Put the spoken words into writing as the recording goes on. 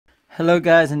Hello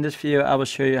guys, in this video I will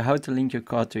show you how to link your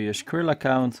card to your Skrill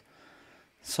account.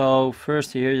 So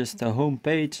first here is the home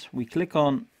page. We click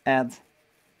on add.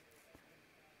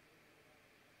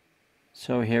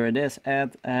 So here it is,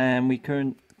 add, and we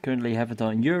currently have it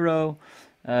on euro.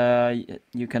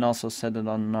 You can also set it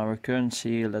on our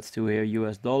currency. Let's do here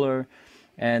US dollar,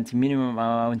 and the minimum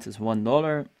amount is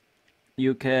 $1.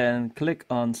 You can click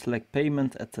on select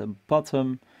payment at the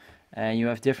bottom, and you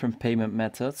have different payment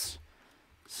methods.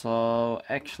 So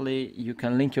actually you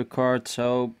can link your card.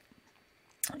 So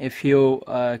if you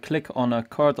click on a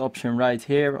card option right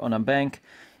here on a bank,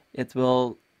 it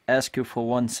will ask you for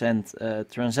 1 cent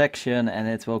transaction, and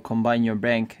it will combine your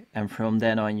bank, and from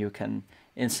then on you can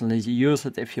instantly use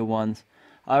it if you want.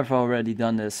 I've already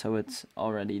done this, so it's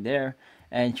already there.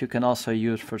 And you can also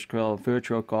use for Skrill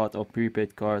virtual card or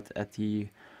prepaid card at the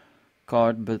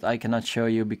card, but I cannot show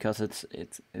you because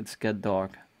it's get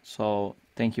dark. So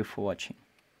thank you for watching.